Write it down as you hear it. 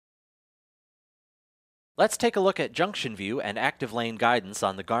Let's take a look at Junction View and active lane guidance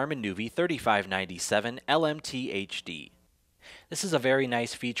on the Garmin nuvi 3597LMTHD. This is a very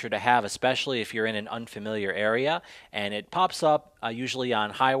nice feature to have, especially if you're in an unfamiliar area, and it pops up usually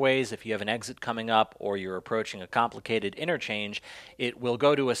on highways if you have an exit coming up or you're approaching a complicated interchange. It will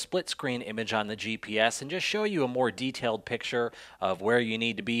go to a split screen image on the GPS and just show you a more detailed picture of where you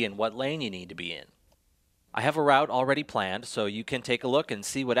need to be and what lane you need to be in. I have a route already planned, so you can take a look and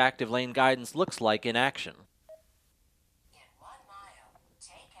see what active lane guidance looks like in action. In 1 mile,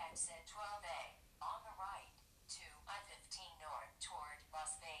 take exit 12A on the right to I-15 north toward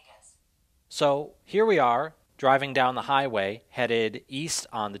Las Vegas. So here we are, driving down the highway, headed east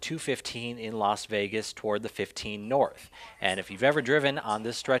on the 215 in Las Vegas toward the 15 north. And if you've ever driven on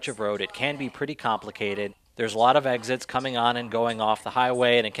this stretch of road, it can be pretty complicated. There's a lot of exits coming on and going off the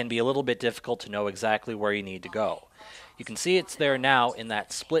highway, and it can be a little bit difficult to know exactly where you need to go. You can see it's there now in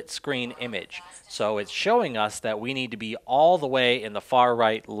that split screen image. So it's showing us that we need to be all the way in the far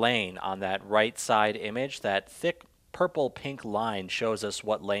right lane on that right side image. That thick purple-pink line shows us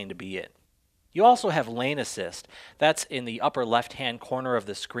what lane to be in. You also have lane assist. That's in the upper left-hand corner of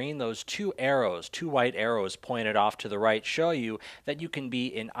the screen. Those two white arrows pointed off to the right, show you that you can be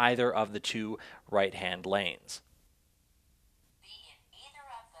in either of the two right-hand lanes. Be in either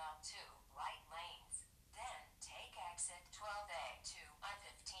of the two right lanes, then take exit 12A to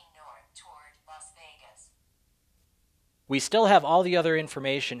I-15 north toward Las Vegas. We still have all the other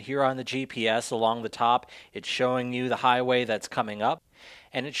information here on the GPS along the top. It's showing you the highway that's coming up,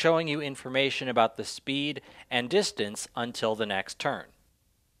 and it's showing you information about the speed and distance until the next turn.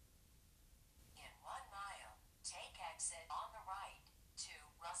 In 1 mile, take exit on the right to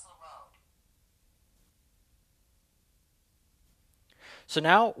Russell Road. So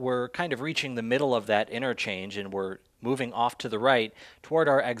now we're kind of reaching the middle of that interchange, and we're moving off to the right toward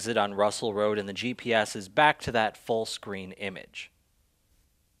our exit on Russell Road, and the GPS is back to that full screen image.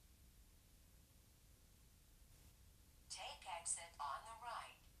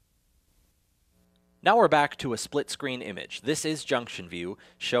 Now we're back to a split screen image. This is Junction View,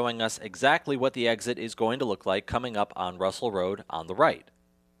 showing us exactly what the exit is going to look like coming up on Russell Road on the right.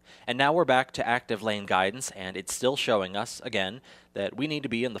 And now we're back to active lane guidance, and it's still showing us, again, that we need to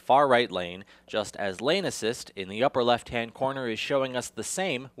be in the far right lane, just as lane assist in the upper left-hand corner is showing us the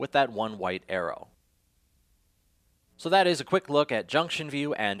same with that one white arrow. So that is a quick look at Junction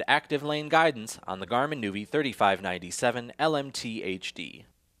View and active lane guidance on the Garmin nuvi 3597LMTHD.